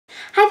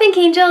Hi Pink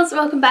Angels,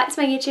 welcome back to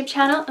my YouTube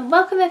channel and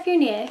welcome if you're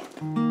new.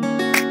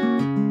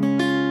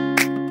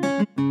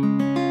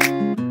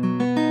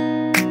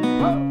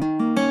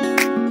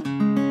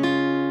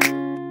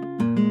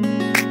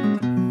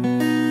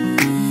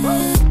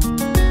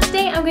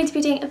 I'm going to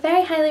be doing a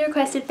very highly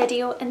requested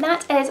video, and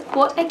that is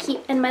what I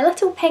keep in my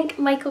little pink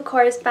Michael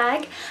Kors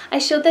bag. I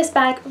showed this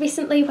bag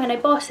recently when I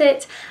bought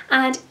it,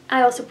 and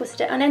I also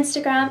posted it on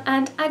Instagram,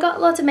 and I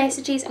got lots of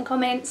messages and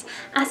comments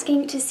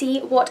asking to see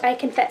what I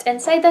can fit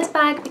inside this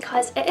bag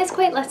because it is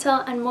quite little,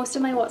 and most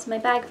of my what's in my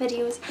bag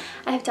videos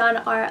I've done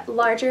are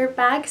larger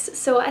bags.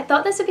 So I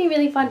thought this would be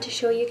really fun to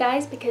show you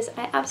guys because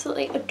I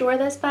absolutely adore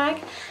this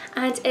bag,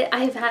 and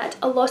I've had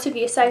a lot of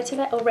use out of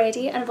it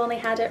already, and I've only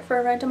had it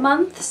for around a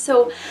month.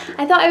 So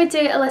I thought I would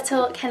do a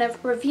little kind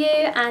of review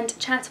and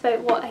chat about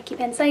what I keep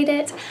inside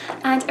it,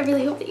 and I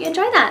really hope that you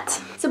enjoy that.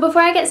 So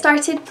before I get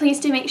started, please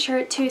do make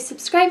sure to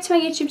subscribe to my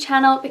YouTube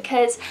channel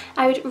because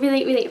I would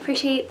really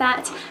appreciate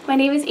that. My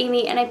name is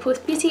Amy and I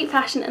post beauty,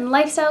 fashion and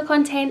lifestyle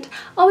content,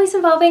 always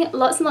involving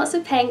lots and lots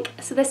of pink.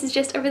 So this is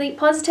just a really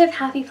positive,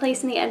 happy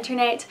place on the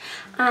internet,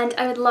 and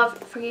I would love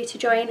for you to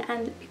join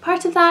and be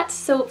part of that.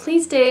 So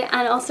please do,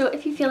 and also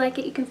if you feel like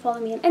it, you can follow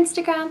me on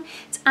Instagram.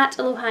 It's at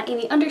Aloha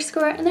Amy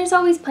 _, and there's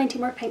always plenty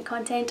more pink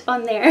content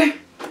on there.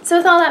 So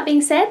with all that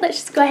being said, let's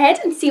just go ahead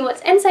and see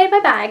what's inside my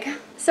bag.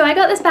 So I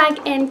got this bag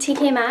in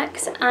TK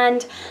Maxx,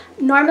 and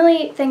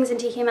normally things in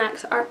TK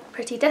Maxx are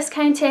pretty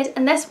discounted,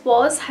 and this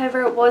was,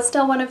 however, it was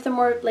still one of the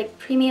more like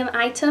premium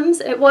items.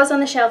 It was on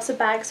the shelves of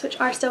bags which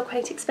are still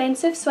quite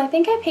expensive, so I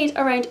think I paid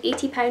around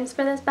 £80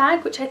 for this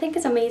bag, which I think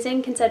is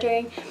amazing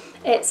considering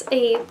it's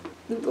a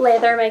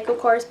leather Michael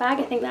Kors bag.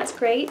 I think that's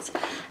great.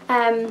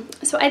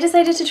 So I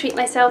decided to treat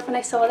myself when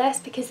I saw this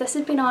because this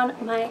had been on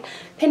my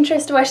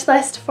Pinterest wish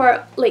list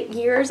for like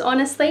years,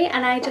 honestly,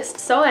 and I just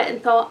saw it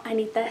and thought, I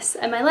need this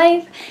in my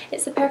life.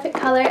 It's the perfect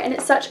colour and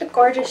it's such a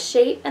gorgeous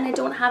shape, and I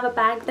don't have a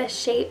bag this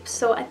shape,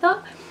 so I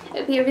thought it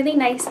would be a really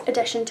nice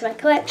addition to my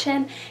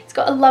collection. It's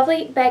got a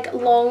lovely big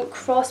long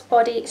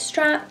crossbody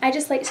strap. I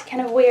just like to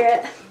kind of wear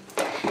it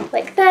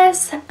like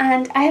this,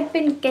 and I have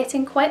been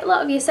getting quite a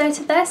lot of use out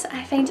of this.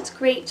 I find it's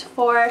great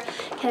for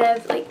kind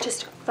of like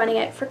just running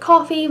out for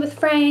coffee with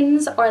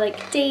friends, or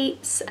like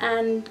dates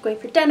and going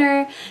for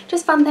dinner,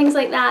 just fun things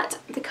like that,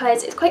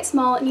 because it's quite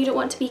small and you don't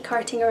want to be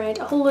carting around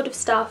a whole load of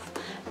stuff,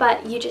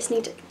 but you just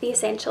need the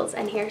essentials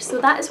in here. So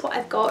that is what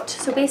I've got.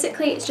 So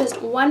basically it's just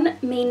one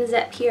main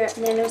zip here,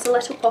 and then there's a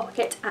little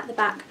pocket at the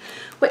back,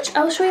 which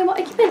I'll show you what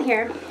I keep in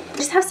here. I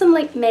just have some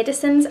like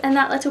medicines in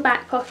that little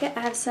back pocket.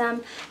 I have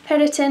some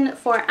Piriton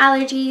for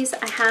allergies,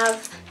 I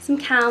have some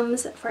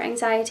Calms for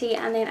anxiety,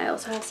 and then I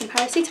also have some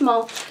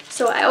paracetamol.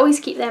 So I always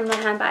keep them in my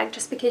handbag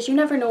just because you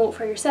never know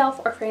for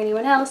yourself or for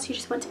anyone else, you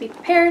just want to be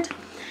prepared.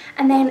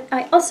 And then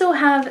I also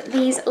have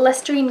these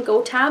Listerine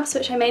Go tabs,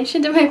 which I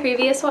mentioned in my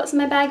previous What's in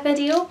My Bag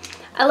video.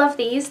 I love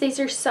these. These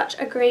are such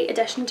a great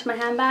addition to my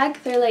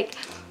handbag. They're like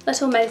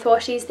little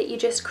mouthwashes that you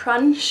just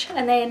crunch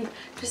and then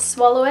just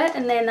swallow it,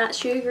 and then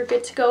that's you're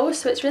good to go.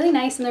 So it's really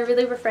nice and they're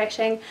really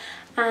refreshing,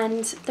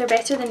 and they're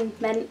better than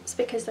mints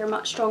because they're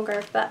much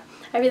stronger, but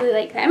I really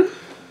like them.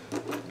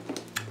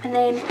 And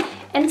then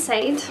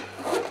inside,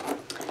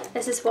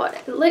 this is what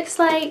it looks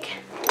like.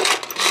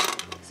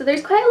 So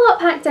there's quite a lot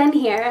packed in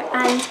here,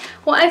 and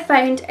what I've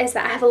found is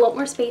that I have a lot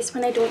more space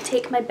when I don't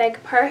take my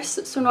big purse.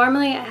 So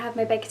normally I have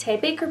my big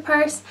Ted Baker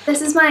purse.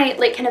 This is my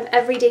like kind of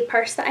everyday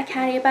purse that I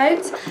carry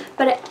about,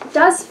 but it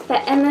does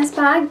fit in this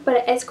bag, but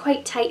it is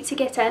quite tight to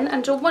get in, and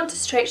I don't want to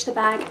stretch the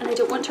bag and I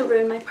don't want to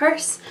ruin my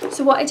purse.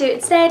 So what I do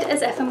instead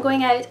is, if I'm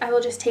going out, I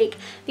will just take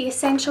the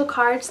essential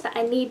cards that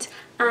I need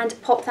and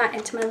pop that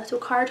into my little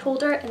card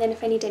holder, and then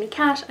if I need any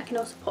cash I can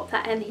also pop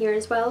that in here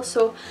as well.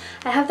 So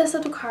I have this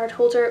little card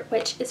holder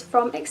which is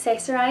from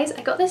Accessorize.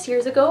 I got this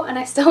years ago and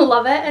I still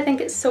love it. I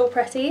think it's so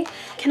pretty,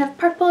 kind of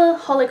purple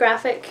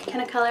holographic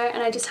kind of colour,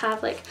 and I just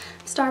have like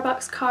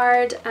Starbucks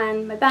card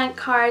and my bank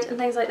card and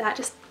things like that.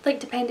 Just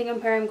like depending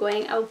on where I'm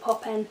going, I will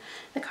pop in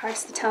the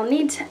cards that I'll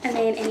need, and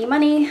then any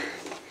money.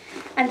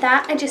 And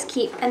that I just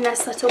keep in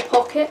this little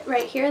pocket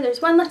right here.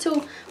 There's one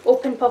little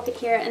open pocket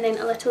here and then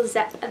a little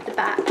zip at the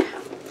back.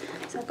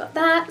 So I've got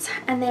that,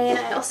 and then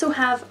I also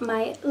have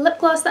my lip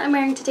gloss that I'm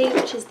wearing today,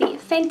 which is the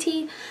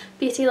Fenty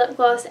Beauty Lip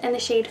Gloss in the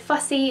shade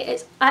Fussy.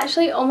 It's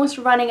actually almost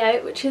running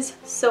out, which is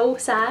so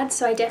sad,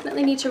 so I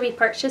definitely need to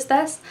repurchase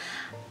this.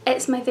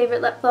 It's my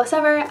favourite lip gloss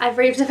ever. I've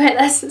raved about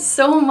this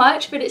so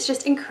much, but it's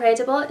just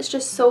incredible. It's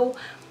just so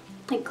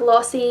like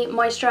glossy,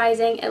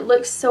 moisturising. It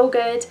looks so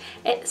good.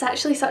 It's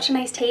actually such a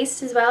nice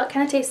taste as well. It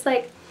kind of tastes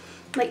like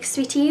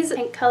sweeties.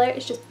 Pink colour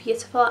is just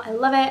beautiful. I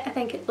love it. I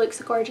think it looks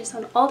gorgeous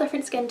on all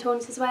different skin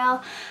tones as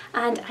well,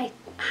 and I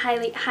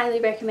highly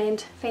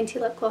recommend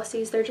Fenty lip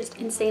glosses. They're just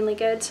insanely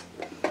good,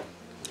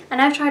 and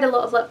I've tried a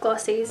lot of lip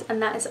glosses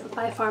and that is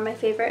by far my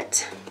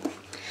favourite.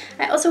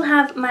 I also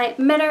have my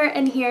mirror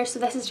in here, so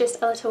this is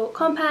just a little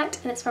compact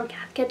and it's from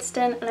Cath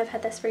Kidston, and I've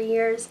had this for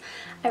years.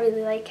 I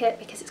really like it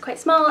because it's quite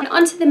small. And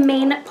onto the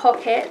main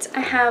pocket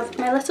I have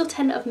my little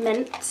tin of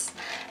mints.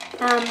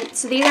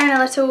 So these are in a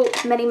little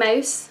Minnie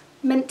Mouse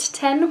mint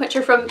tin, which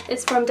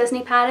is from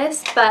Disney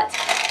Paris, but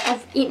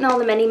I've eaten all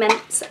the mini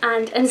mints,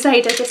 and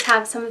inside I just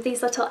have some of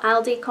these little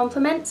Aldi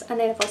compliments, and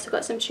then I've also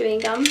got some chewing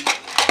gum,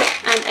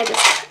 and I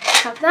just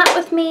have that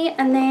with me.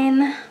 And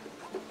then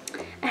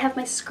I have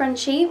my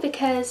scrunchie,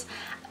 because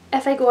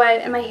if I go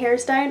out and my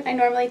hair's down, I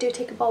normally do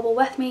take a bobble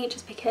with me,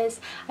 just because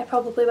I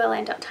probably will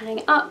end up tying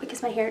it up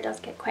because my hair does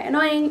get quite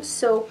annoying.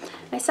 So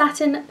my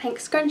satin pink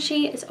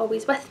scrunchie is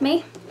always with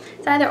me.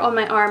 It's either on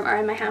my arm or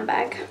in my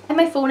handbag. I have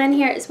my phone in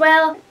here as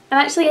well. I'm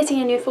actually getting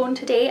a new phone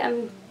today.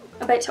 I'm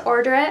about to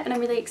order it and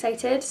I'm really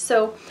excited.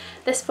 So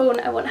this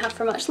phone I won't have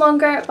for much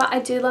longer, but I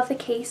do love the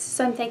case,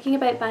 so I'm thinking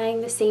about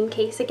buying the same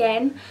case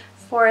again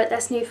for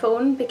this new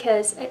phone,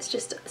 because it's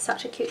just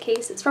such a cute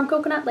case. It's from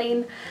Coconut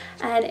Lane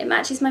and it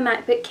matches my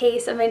MacBook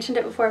case. I mentioned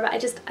it before, but I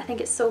think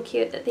it's so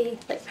cute that they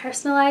like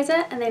personalise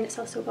it, and then it's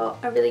also got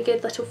a really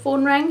good little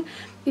phone ring.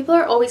 People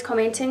are always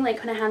commenting,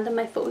 like when I hand them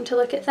my phone to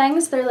look at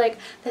things, they're like,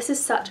 this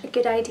is such a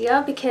good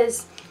idea,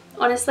 because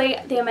honestly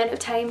the amount of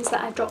times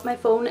that I've dropped my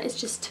phone is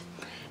just,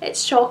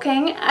 it's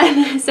shocking,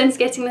 and since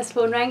getting this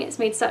phone ring it's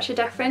made such a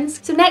difference.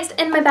 So next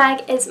in my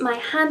bag is my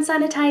hand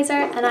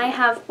sanitizer, and I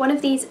have one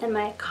of these in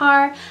my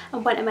car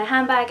and one in my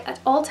handbag at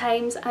all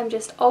times. I'm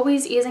just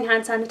always using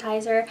hand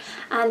sanitizer,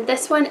 and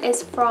this one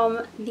is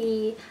from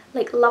the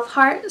like Love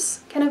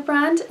Hearts kind of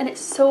brand, and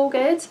it's so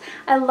good.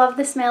 I love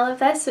the smell of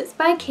this. So it's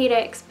by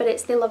Carex, but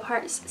it's the Love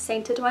Hearts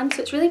scented one,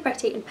 so it's really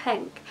pretty and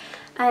pink,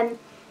 and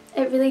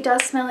it really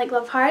does smell like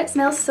Love Hearts. It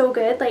smells so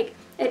good. Like,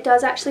 it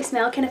does actually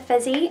smell kind of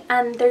fizzy,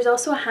 and there's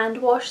also a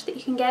hand wash that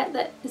you can get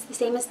that is the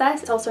same as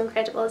this. It's also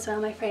incredible as well.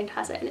 My friend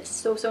has it and it's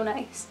so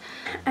nice.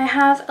 I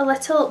have a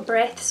little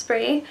breath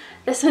spray.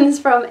 This one's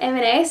from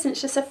M&S and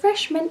it's just a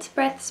fresh mint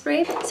breath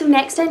spray. So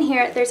next in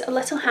here there's a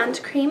little hand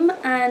cream,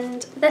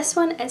 and this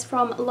one is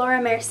from Laura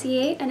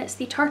Mercier and it's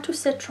the Tarte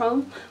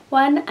Citron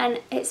one,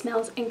 and it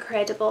smells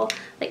incredible.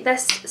 Like,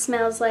 this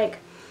smells like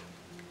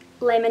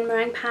lemon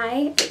meringue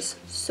pie. It's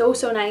so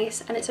nice,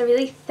 and it's a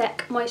really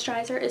thick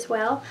moisturiser as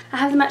well. I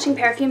have the matching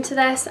perfume to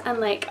this and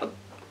like a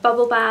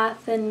bubble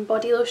bath and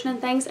body lotion and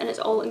things, and it's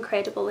all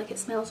incredible. Like, it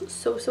smells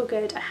so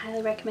good. I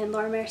highly recommend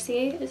Laura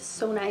Mercier. It's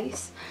so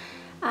nice.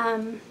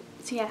 So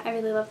yeah, I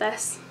really love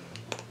this.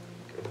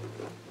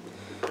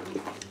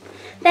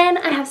 Then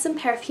I have some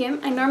perfume.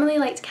 I normally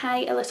like to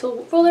carry a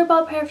little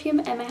rollerball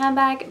perfume in my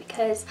handbag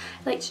because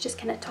I like to just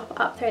kind of top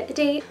it up throughout the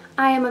day.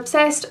 I am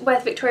obsessed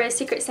with Victoria's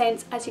Secret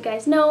scents, as you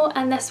guys know,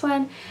 and this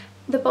one,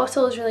 the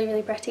bottle is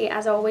really pretty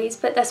as always,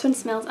 but this one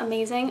smells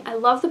amazing. I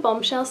love the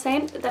Bombshell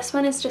scent, but this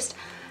one is just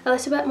a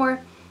little bit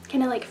more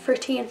kind of like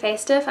fruity and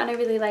festive, and I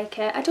really like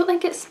it. I don't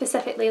think it's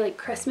specifically like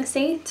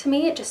Christmassy to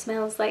me, it just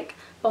smells like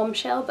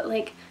Bombshell but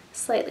like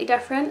slightly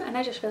different, and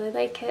I just really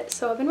like it.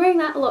 So I've been wearing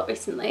that a lot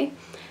recently,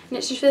 and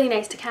it's just really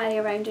nice to carry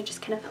around and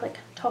just kind of like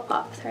top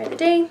up throughout the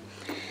day.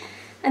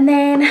 And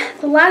then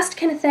the last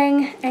kind of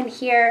thing in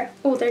here,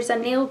 oh, there's a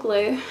nail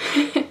glue.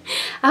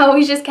 I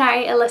always just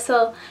carry a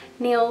little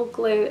nail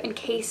glue in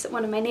case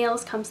one of my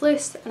nails comes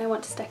loose and I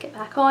want to stick it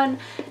back on.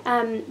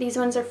 These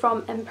ones are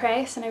from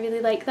Impress and I really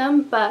like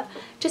them, but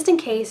just in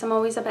case, I'm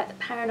always a bit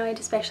paranoid,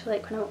 especially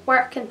like when I'm at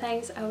work and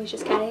things. I always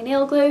just carry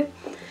nail glue.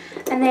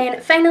 And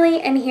then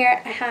finally in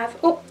here I have,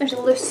 oh, there's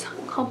a loose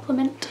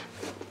compliment.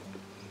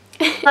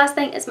 Last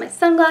thing is my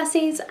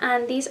sunglasses,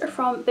 and these are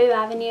from Boo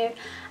Avenue,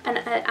 and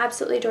I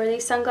absolutely adore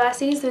these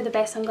sunglasses. They're the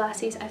best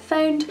sunglasses I've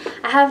found.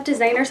 I have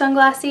designer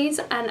sunglasses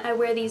and I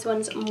wear these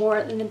ones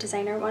more than the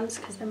designer ones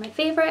because they're my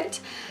favourite.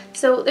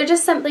 So they're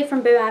just simply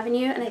from Boo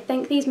Avenue, and I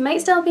think these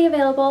might still be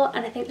available,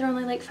 and I think they're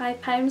only like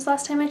 £5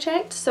 last time I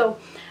checked, so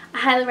I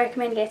highly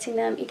recommend getting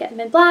them. You get them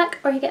in black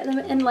or you get them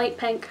in light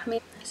pink.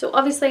 So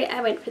obviously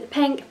I went for the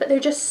pink, but they're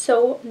just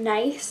so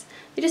nice.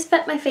 They just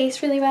fit my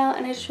face really well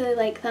and I just really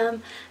like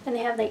them, and they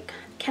have like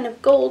kind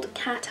of gold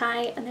cat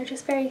eye and they're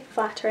just very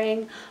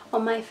flattering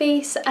on my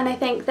face. And I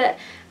think that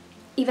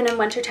even in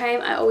winter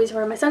time I always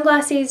wear my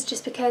sunglasses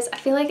just because I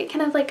feel like it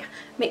kind of like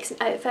makes an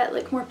outfit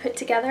look more put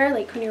together,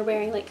 like when you're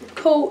wearing like your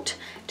coat.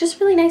 Just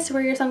really nice to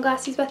wear your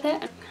sunglasses with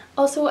it.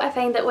 Also, I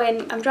find that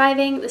when I'm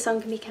driving the sun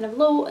can be kind of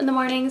low in the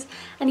mornings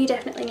and you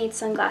definitely need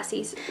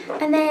sunglasses.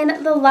 And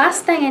then the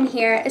last thing in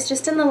here is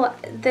just in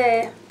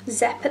the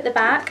zip at the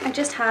back. I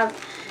just have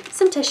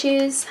some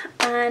tissues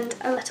and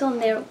a little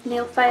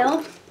nail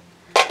file,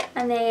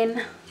 and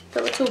then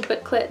the little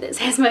booklet that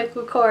says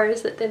Michael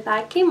Kors that the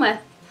bag came with.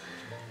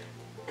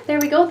 There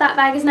we go, that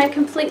bag is now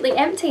completely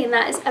empty, and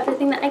that is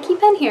everything that I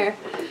keep in here.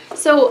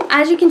 So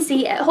as you can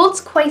see, it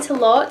holds quite a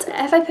lot.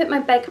 If I put my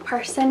big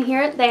purse in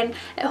here, then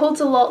it holds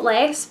a lot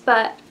less,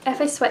 but if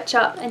I switch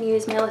up and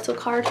use my little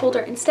card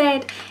holder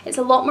instead, it's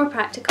a lot more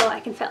practical. I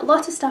can fit a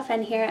lot of stuff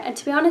in here, and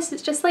to be honest,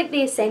 it's just like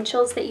the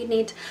essentials that you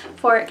need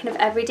for kind of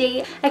every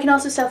day. I can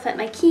also still fit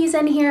my keys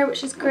in here,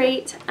 which is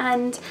great,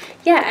 and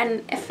yeah,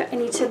 and if I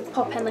need to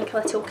pop in like a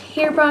little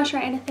hairbrush or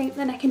anything,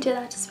 then I can do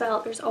that as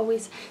well. There's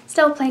always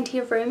still plenty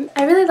of room.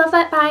 I really love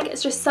that bag.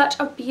 It's just such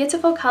a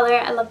beautiful colour.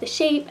 I love the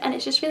shape and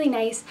it's just really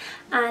nice,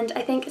 and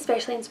I think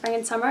especially in spring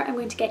and summer I'm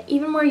going to get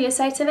even more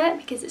use out of it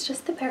because it's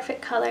just the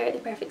perfect colour, the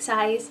perfect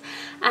size.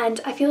 and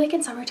I feel like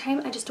in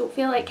summertime I just don't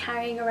feel like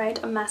carrying around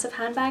a massive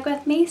handbag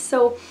with me,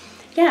 so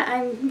yeah,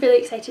 I'm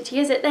really excited to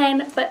use it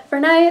then. But for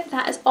now,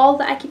 that is all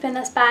that I keep in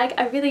this bag.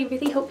 I really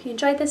hope you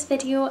enjoyed this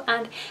video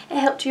and it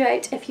helped you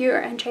out if you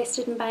are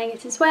interested in buying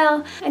it as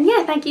well. And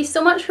yeah, thank you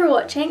so much for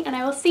watching, and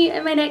I will see you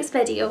in my next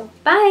video.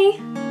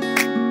 Bye!